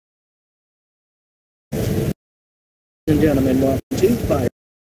and gentlemen, welcome to Fire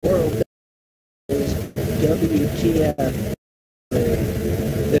World WTF.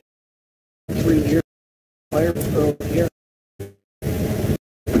 The 3-year Fire Pro here.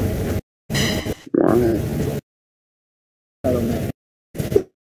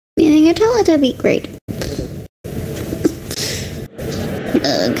 Meaning a Teletubby, great.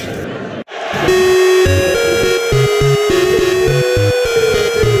 Ugh.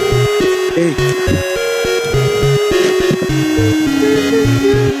 Hey.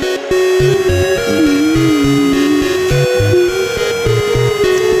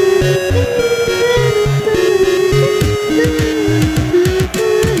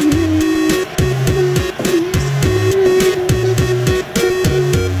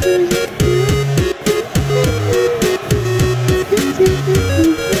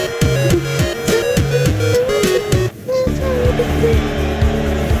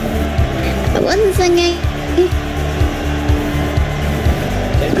 I wasn't singing.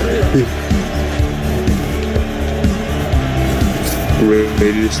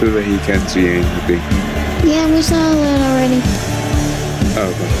 Related so that he can't see anything. Yeah, we saw that already. Oh,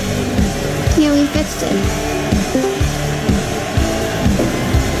 okay. Yeah, we fixed it.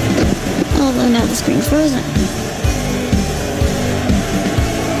 Although now the screen's frozen.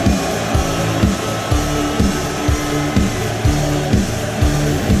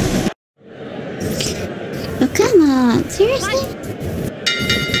 Oh, come on. Seriously?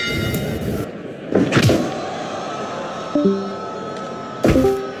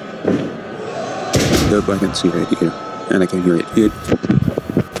 Nope, I can see right here. And I can hear it.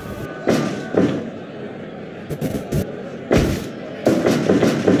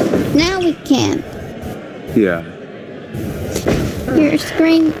 Now we can. Yeah. Your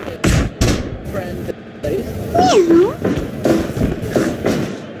screen. Meow.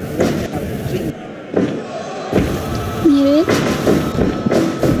 Muted.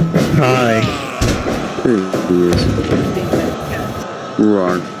 Hi. There he is.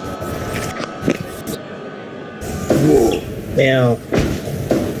 Wrong. Meow.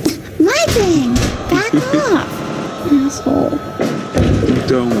 My thing! Back off! Asshole.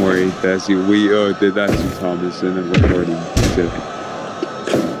 Don't worry, Dezzy. We did that to Thomas in the recording today.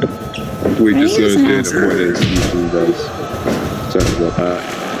 We just did what it usually does. Sorry about that.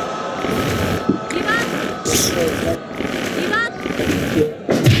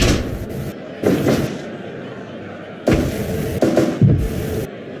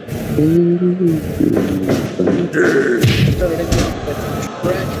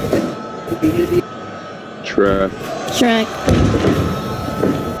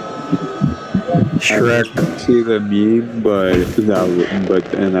 Shrek. I see the meme, but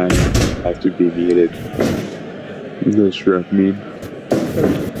then I have to be muted. The Shrek meme.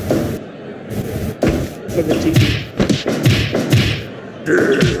 For the TV.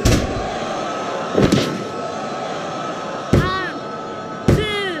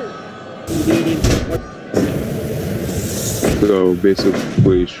 So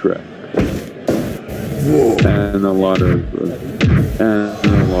basically Shrek. And a lot of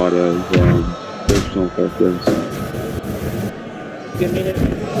personal preference.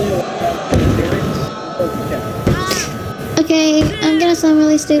 Okay, I'm gonna sound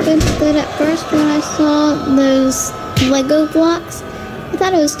really stupid, but at first when I saw those Lego blocks, I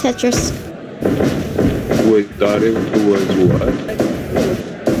thought it was Tetris. We thought it was what?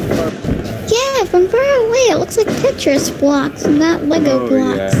 Yeah, from far away it looks like Tetris blocks, not Lego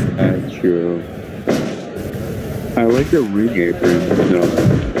blocks. Yeah, true. I like the ring apron, though.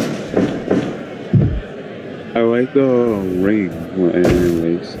 I like the ring,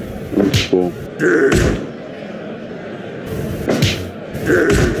 anyways. It's cool.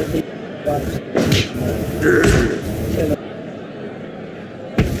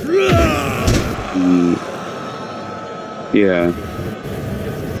 Yeah.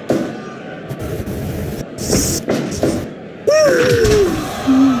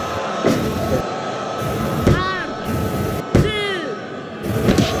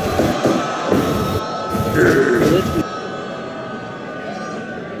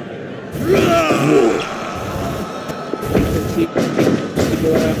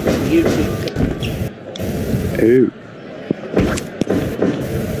 Ooh.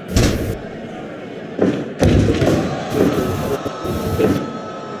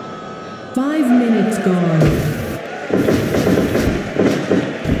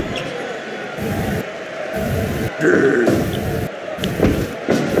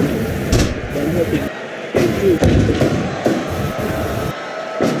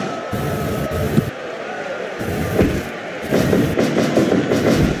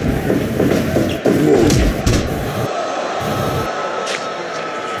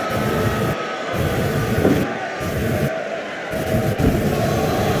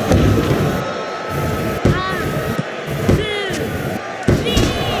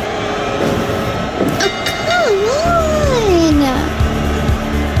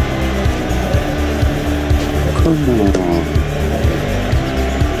 Come on.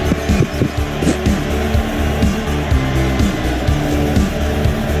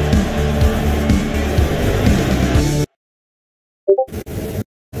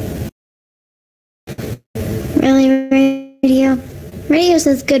 Really, radio? Radio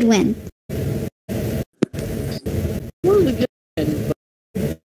says good win. Well, the good end,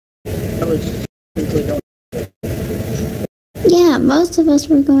 but I was simply going. Yeah, most of us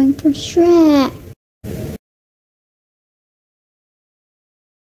were going for Shrek.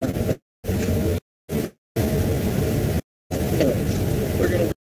 Anyways, we're going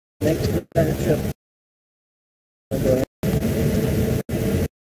to next matchup.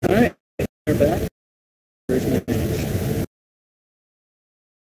 Alright, we're back. First match.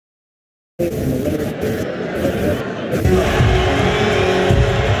 And the winner.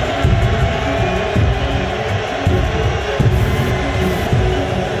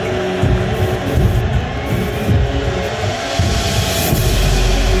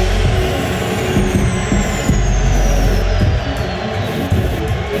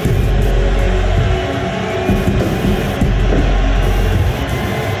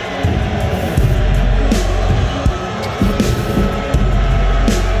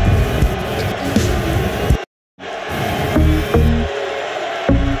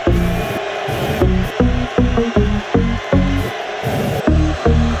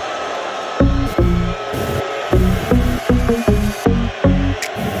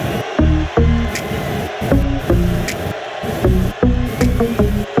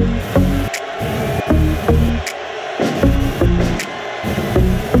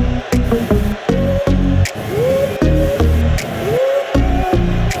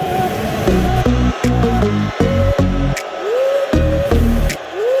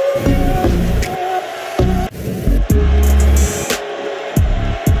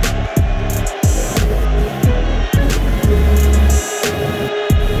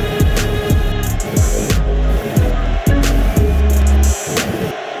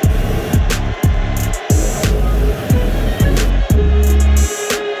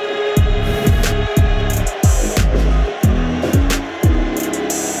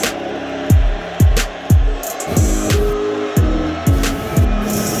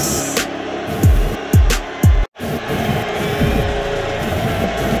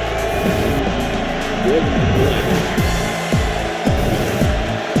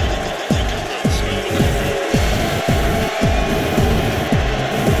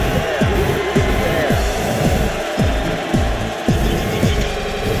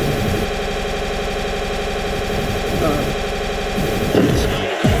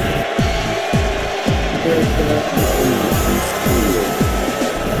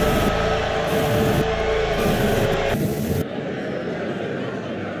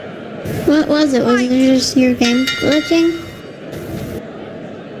 What was it? Was it just your game glitching?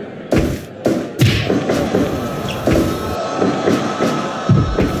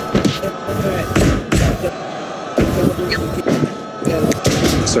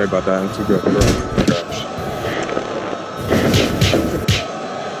 Sorry about that. I took a crash.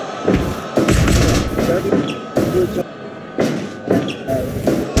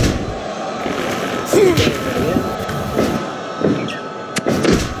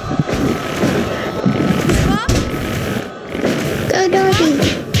 Go Darby!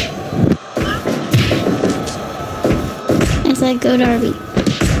 I said go Darby.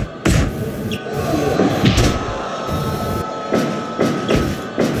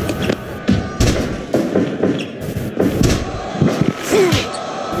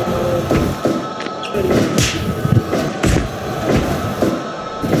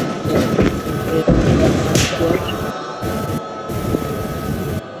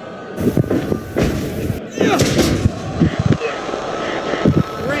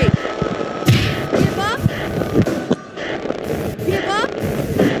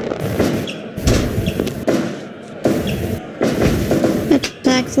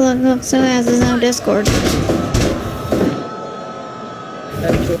 Also has his own Discord.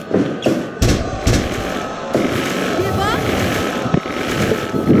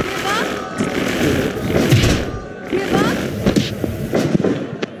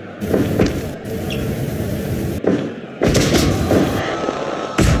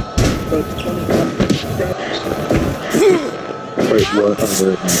 Wait, what?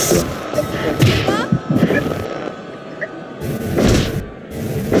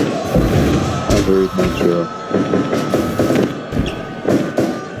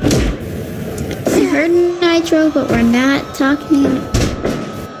 I heard Nitro, but we're not talking.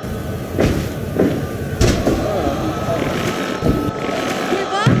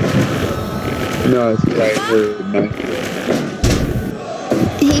 No, it's like her nitro.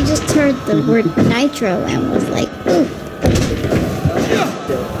 He just heard the word nitro and was like, ooh.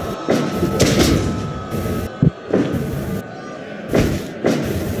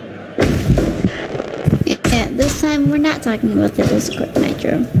 Yeah, this time we're not talking about the Discord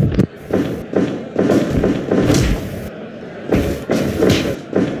nitro.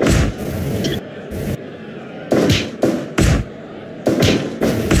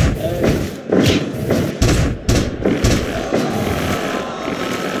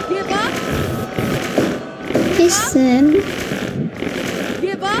 SYN.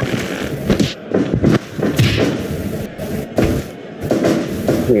 Give up?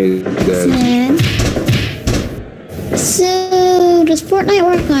 Hey, SYN. So, does Fortnite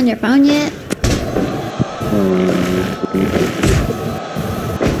work on your phone yet?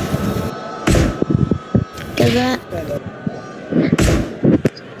 Cause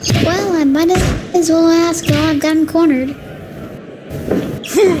well, I might as well ask while I've gotten cornered.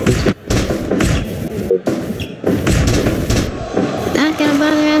 Not gonna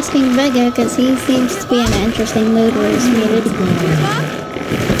bother asking Vega because he seems to be in an interesting mood where he's muted.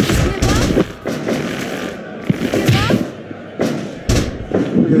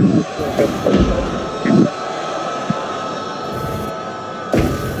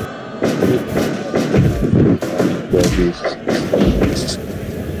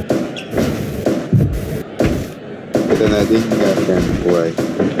 Then I think I can play.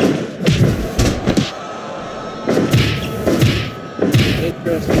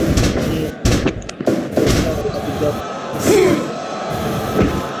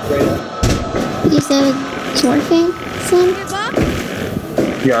 You said it's working, son?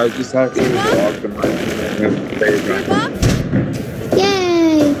 Yeah, I just have to walk in my playground.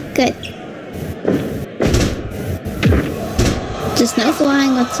 Yay! Good. Just no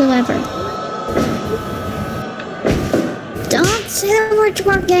flying whatsoever. Don't say the word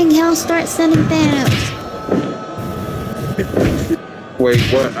working, he'll start sending Thanos. Wait,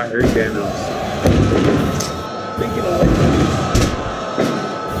 what? I heard Thanos.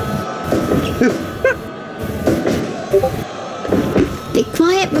 Be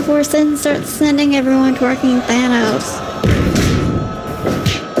quiet before SYN starts sending everyone twerking Thanos.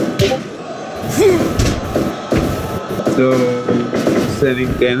 So, sending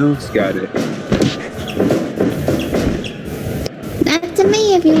Thanos, got it. Not to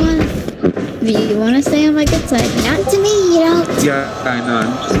me if you want. If you want to stay on my good side. Not to me, you don't. Yeah, I know,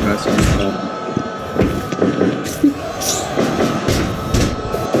 I'm just messing with them.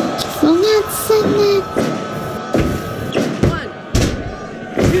 Well, not send that. 1,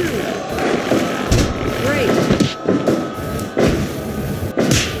 2, 3.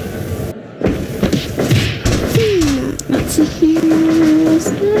 Let's see here. What's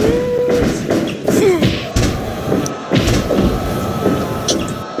this?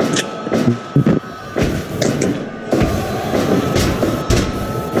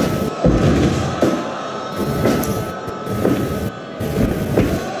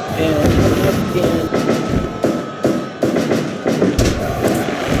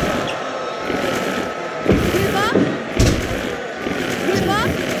 Give up? Give up?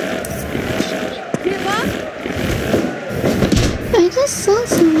 Give up? I just saw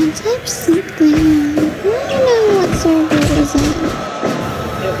someone type something. I don't know what server it was on.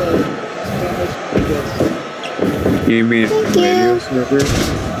 You mean Thank radio you. server?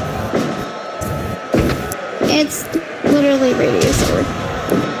 It's literally radio server.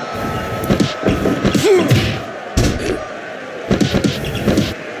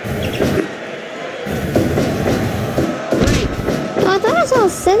 Oh, I thought I saw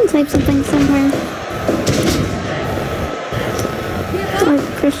SYN type something somewhere. Or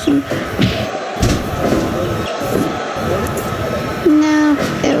Christian. No,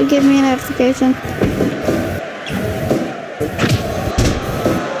 it would give me a notification.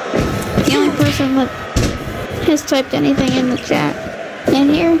 The only person that has typed anything in the chat in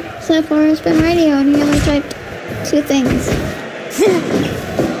here so far has been radio, and he only typed 2 things.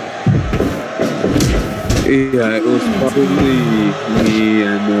 Yeah, it was probably me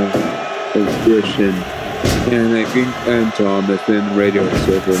and Christian, and I think and Thomas in radio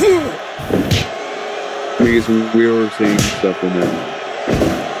server. Because we were saying stuff in there.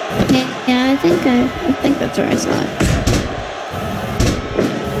 Yeah, I think that's where I saw it.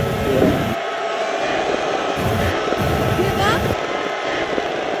 Give up?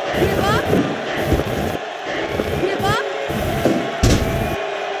 Give up? Give up?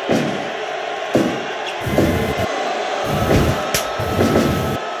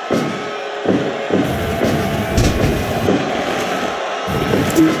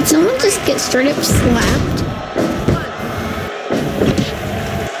 Did someone just get straight up slapped?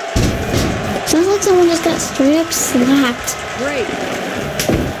 Sounds like someone just got straight up slapped. Great.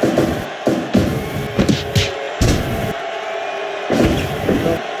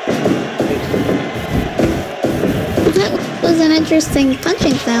 That was an interesting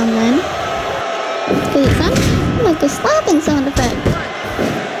punching sound then. Because it sounded like a slapping sound effect.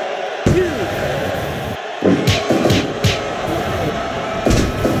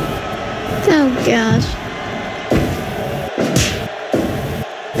 Oh gosh.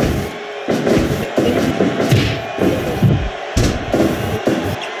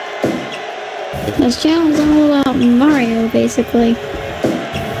 This channel is all about Mario, basically.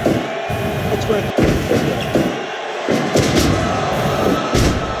 That's right.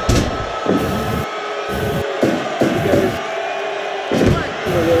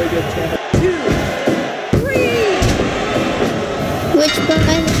 Which,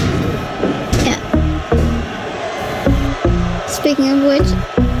 yeah. Speaking of which,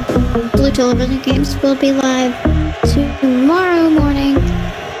 Blue Television Games will be live tomorrow morning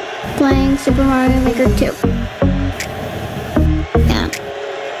playing Super Mario Maker 2. Yeah.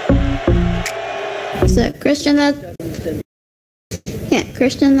 So, Christian,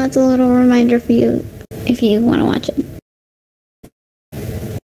 Christian, that's a little reminder for you if you want to watch it.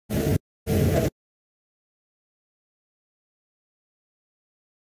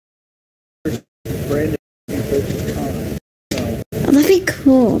 Oh, that'd be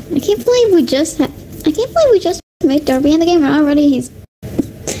cool. I can't believe we just made Darby in the game and already he's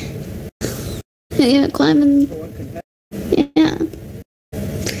yeah, climbing. Yeah.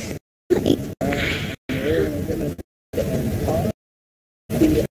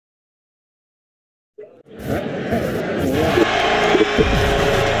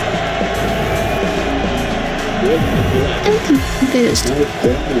 I'm confused.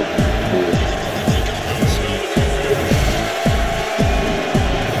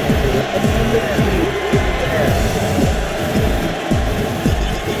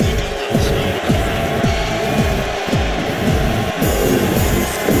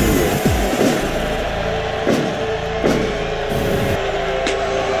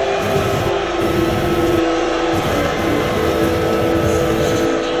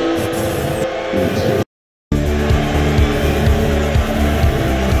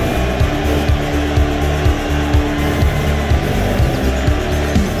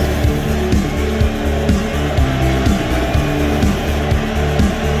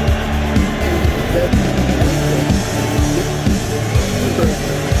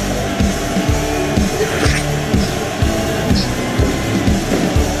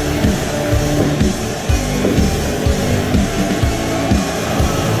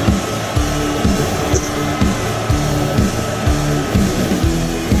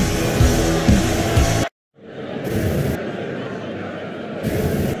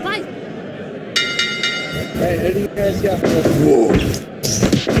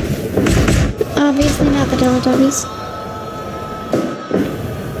 Obviously not the Teletubbies.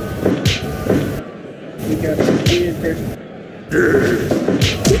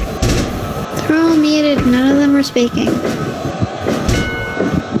 They're all muted, none of them are speaking.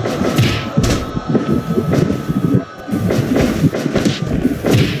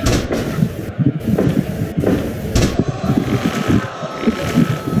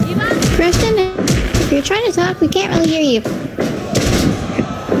 Christian, if you're trying to talk, we can't really hear you.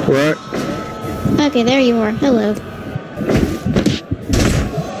 What? Okay, there you are. Hello.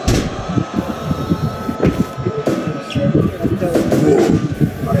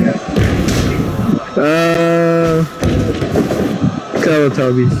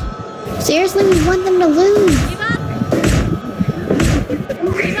 Teletubbies. Seriously, we want them to lose.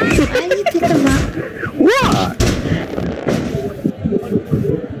 Why do you pick them up? What?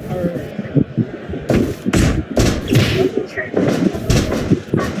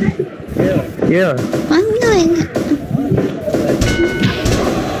 Yeah. I'm going.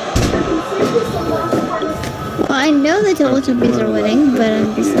 Well, I know the Teletubbies are winning, but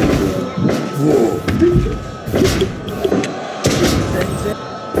I'm just like...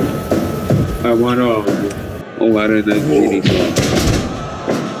 I want a lot of the genie song.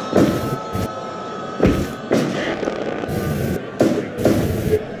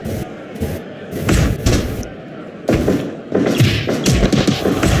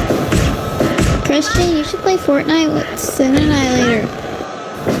 Christian, you should play Fortnite with SYN and I later.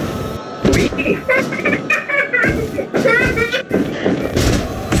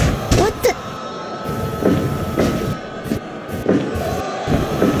 What the?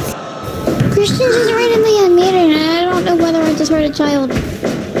 Christian just randomly unmuted and I don't know whether I just heard a child.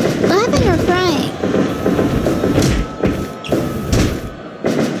 Laughing or crying?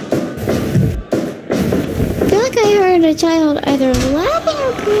 I feel like I heard a child either laughing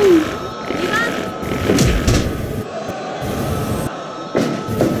or crying.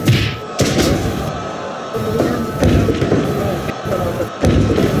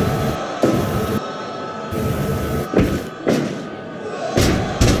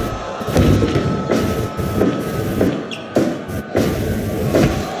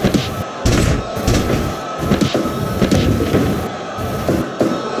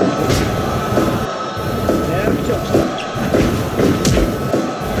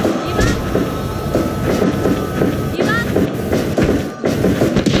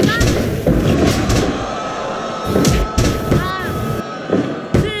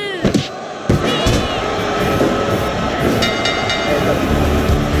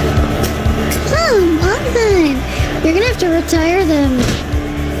 To retire them.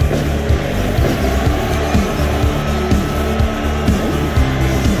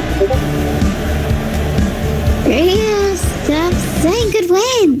 Radio, stop saying good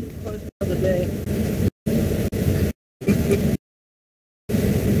win. Okay.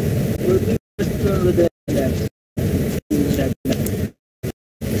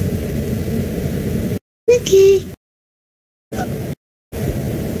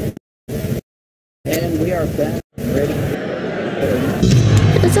 And we are back. Ready?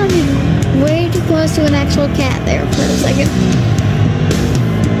 That sounded way too close to an actual cat there for a second.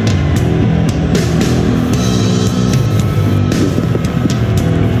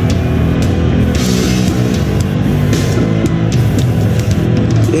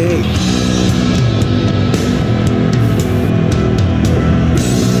 Yay!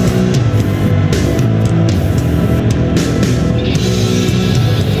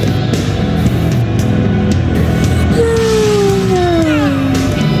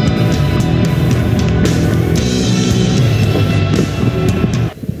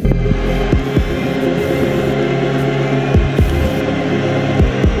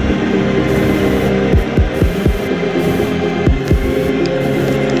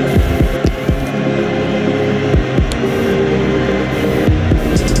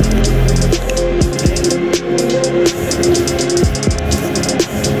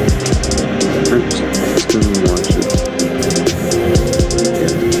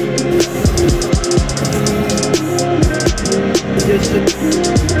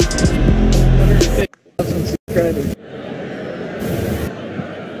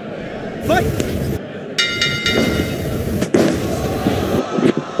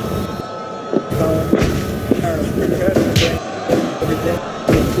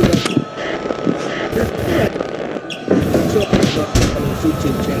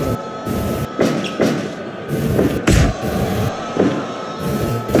 YouTube channel.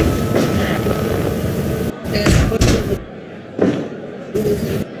 And put the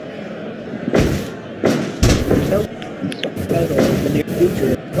in the near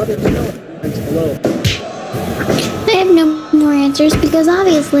future. Let us know in the comments below. I have no more answers because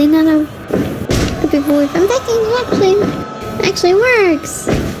obviously none of the people we've been picking actually works.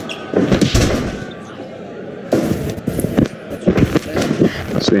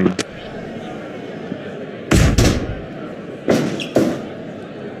 Same.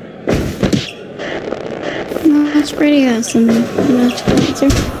 Well, that's pretty awesome. That's an answer.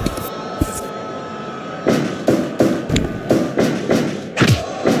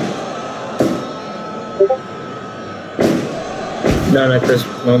 Not at this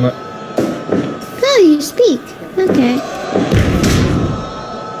moment. Oh, you speak. Okay.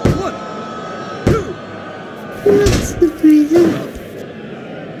 1, 2. What's the reason?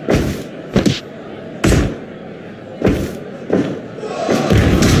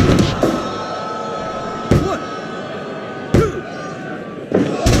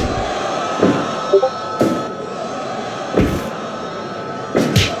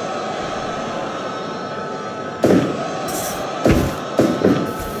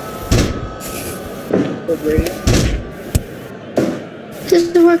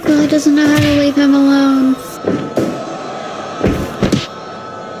 The work really doesn't know how to leave him alone.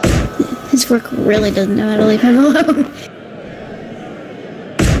 His work really doesn't know how to leave him alone.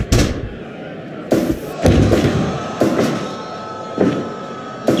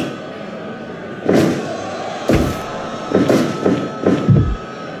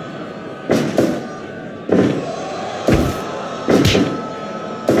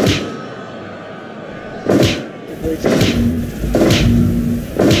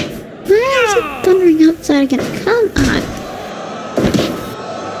 Outside again. Come on.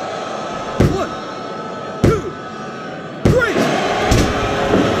 1, 2, 3.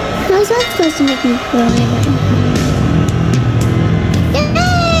 supposed to make me feel anything.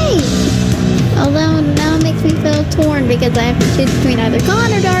 Yay! Although now it makes me feel torn because I have to choose between either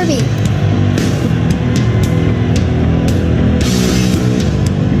Con or Darby.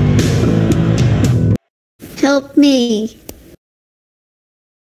 Help me.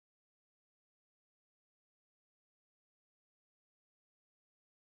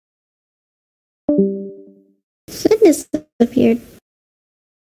 SYN disappeared.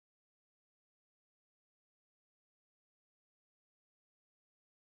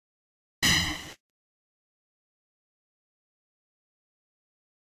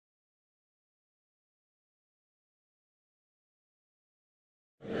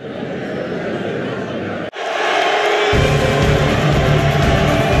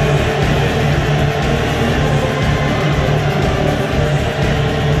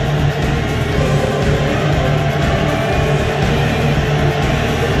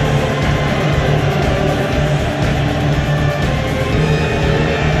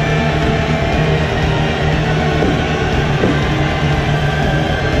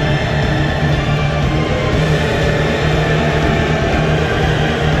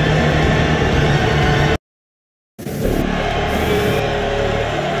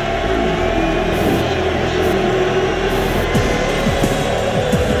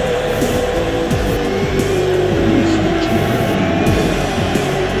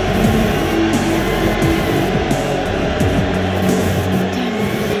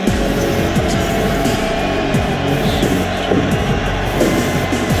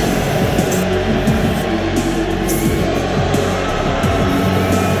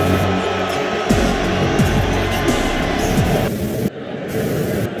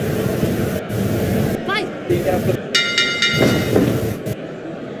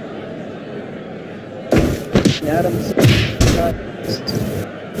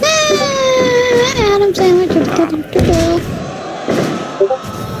 Adam sandwich is comfortable.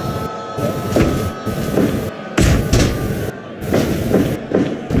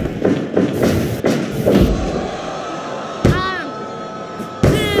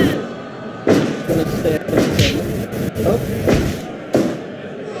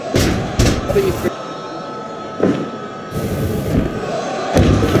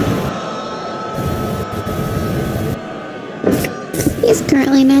 He's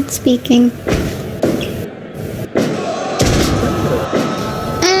currently not speaking.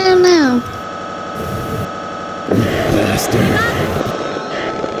 I don't know.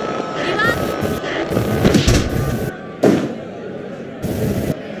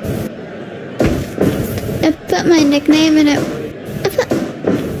 I put my nickname in it.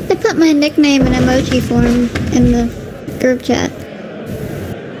 I put my nickname in emoji form in the group chat.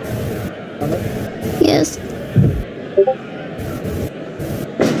 Yes.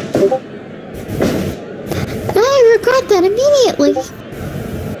 I regret that immediately.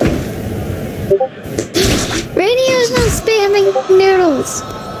 Radio is not spamming noodles.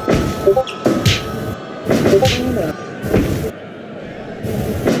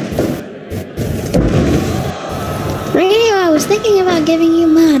 Radio, I was thinking about giving you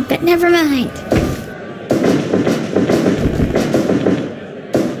mud, but never mind.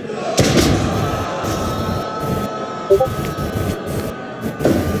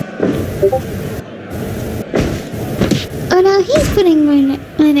 Oh no, he's putting my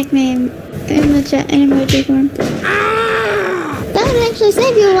nickname in the chat in emoji form. That would actually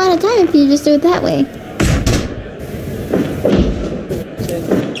save you a lot of time if you just do it that way.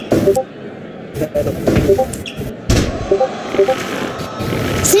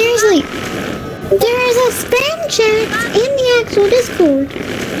 Seriously, there is a spam chat in the actual Discord.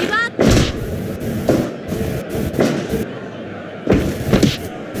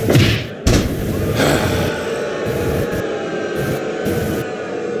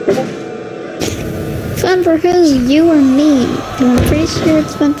 Fun for who? You or me? I'm pretty sure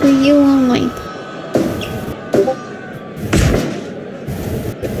it's fun for you only.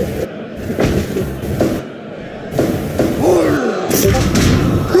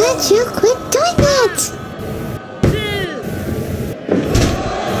 Would you quit doing that?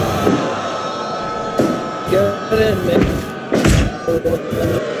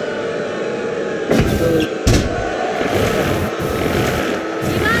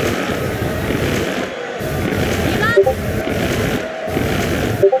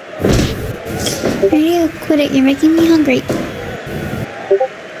 Radio, quit it. You're making me hungry.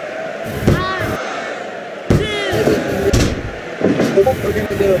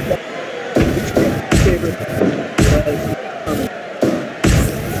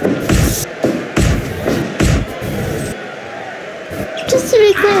 Just to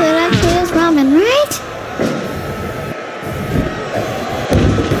be clear, that actually is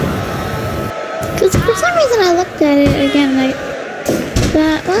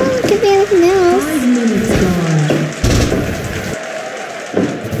But, well, it could be anything else. 5 minutes gone.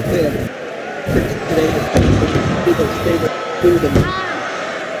 Today, people's favorite food and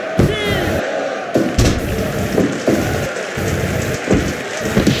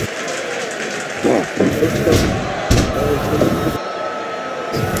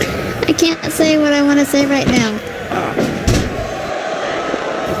I can't say what I want to say right now.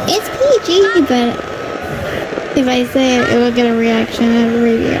 It's PG, but if I say it, it will get a reaction on the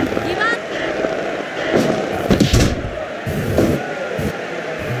radio.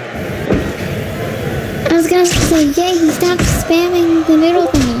 I was gonna say, yay, he stopped spamming the noodle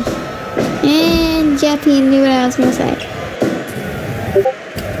thingy. And Jeppy knew what I was gonna say.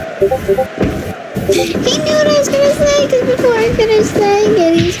 He knew what I was gonna say, because before I finished saying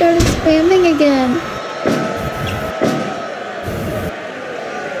it, he started spamming again.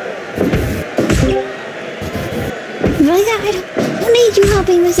 Vega, I don't need you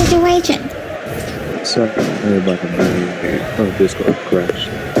helping the situation. Sorry about the Discord crash.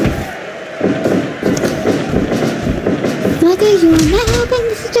 Vega, you are not helping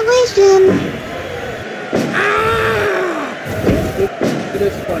the situation.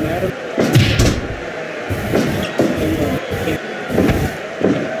 this one, Adam.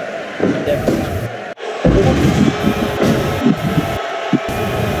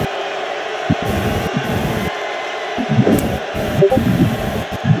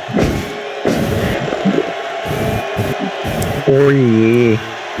 Oh yeah.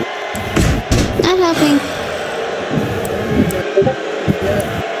 Not helping.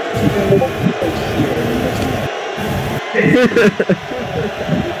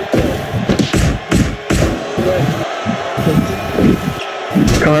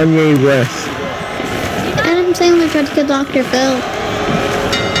 Kanye West. Adam Sandler tried to kill Dr. Phil.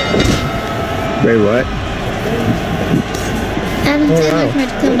 Wait, what? Adam Sandler tried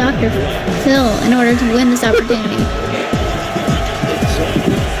to kill Dr. Phil in order to win this opportunity.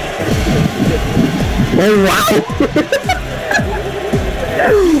 Oh wow!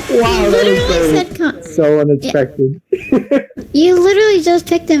 Wow, You that literally was said so unexpected. You literally just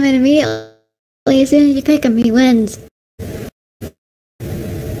picked him and immediately as soon as you pick him, he wins.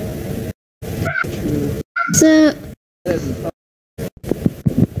 So,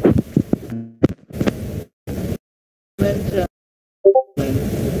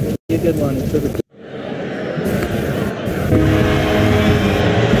 You good one. It's for the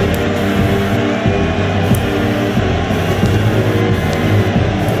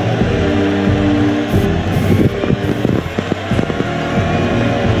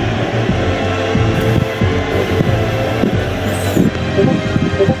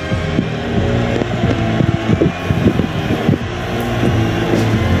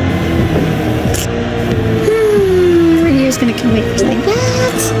Radio's gonna kill me for saying that.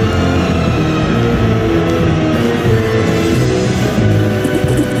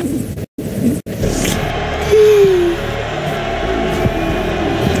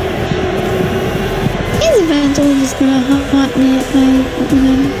 He's eventually just gonna haunt me at night.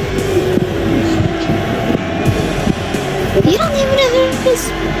 You don't even know how to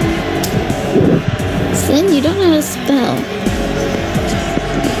SYN, you don't know how to spell.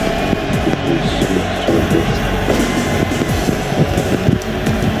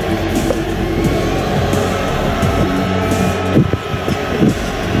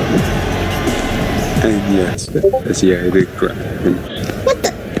 And yes, yeah, I did crash. What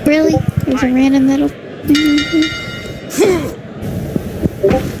the? Really? There's a random metal thing right here.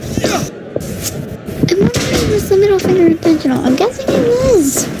 I'm wondering, was the middle finger intentional? I'm guessing it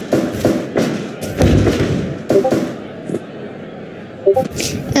was.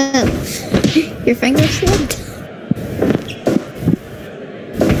 Oh. Your finger slipped?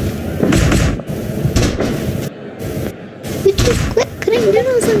 Would you quit putting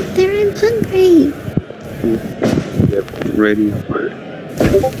noodles up there? I'm hungry. Yep, ready for it.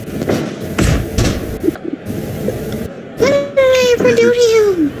 What did I ever do to you?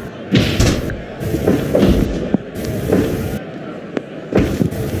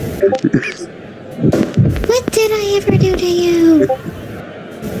 What did I ever do to you?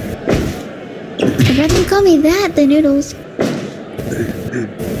 I'd rather you call me that than noodles.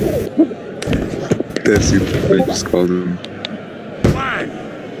 DezziPlayz just called him. 1,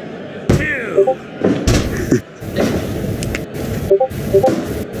 2.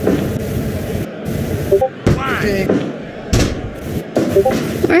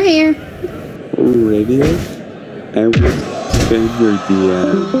 We're here. Radio? I will spam your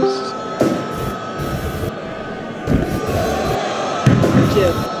DMs.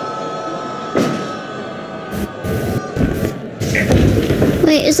 Jeff.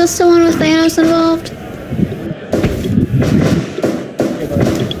 Wait, is this the one with Thanos involved?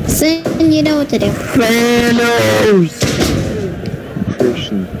 Sin, you know what to do. Thanos!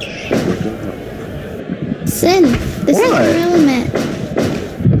 Christian, shut up. Sin, this is What? your element.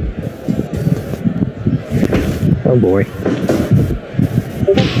 Oh boy.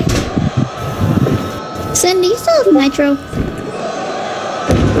 Sin, do you still have nitro?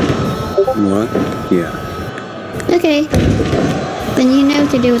 What? Yeah. Okay. Then you know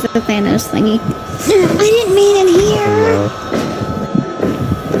what to do with the Thanos thingy. I didn't mean in here!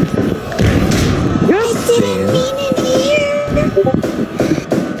 I didn't mean in here!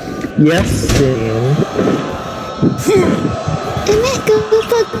 Yes, Sam. I meant go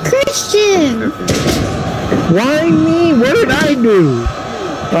fuck Christian! Why me? What did I do?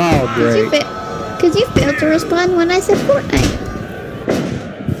 Oh, great. Because you failed to respond when I said Fortnite.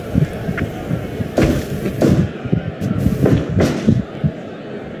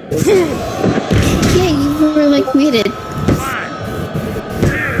 Yeah, you were like muted. 1,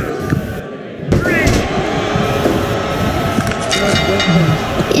 2, 3.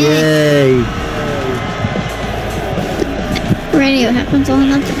 Yay! Yay. Radio happens all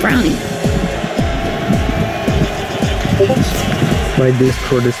not the brownie. My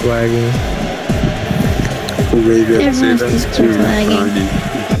Discord is lagging. Vega, say Everyone's that Discord's to lagging. Connie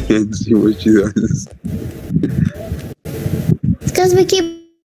and see what she does. It's because we keep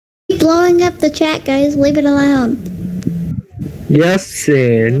blowing up the chat, guys. Leave it alone. Yes,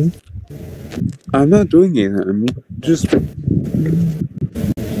 Sin. I'm not doing it. I'm just.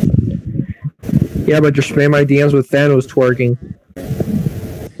 Yeah, but just spam my DMs with Thanos twerking.